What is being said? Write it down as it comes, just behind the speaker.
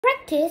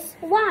Practice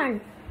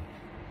 1.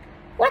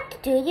 What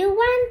do you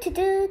want to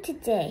do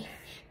today?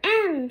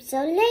 I'm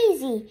so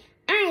lazy.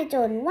 I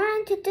don't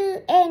want to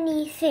do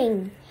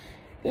anything.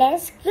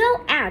 Let's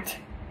go out.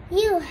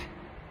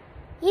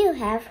 You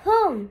have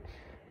home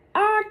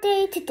all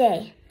day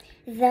today.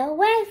 The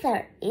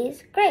weather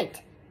is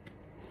great.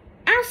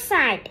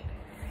 Outside.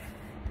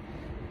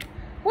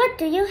 What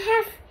do you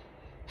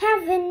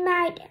have in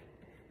mind?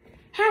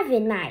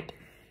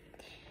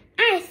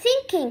 I'm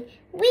thinking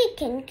we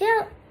can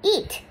go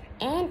eat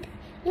and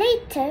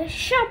later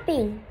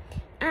shopping.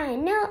 I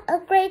know a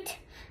great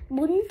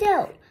bún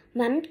đậu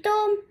mắm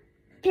tôm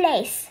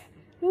place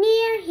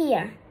near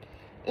here.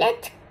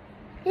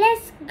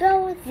 Let's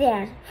go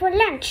there for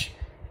lunch.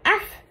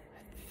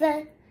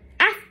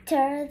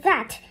 After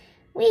that,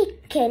 we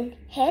can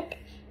head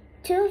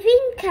to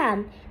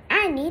Vincom.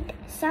 I need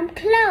some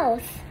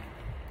clothes.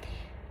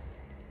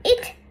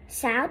 It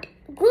sounds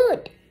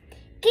good.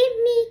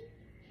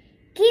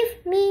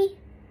 Give me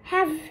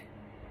have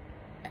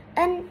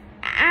an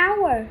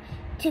hour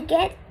to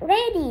get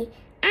ready.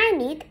 I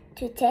need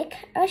to take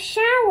a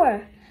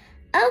shower.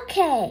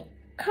 Okay,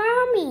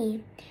 call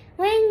me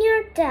when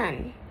you're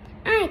done.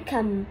 I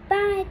come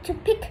by to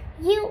pick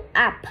you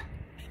up.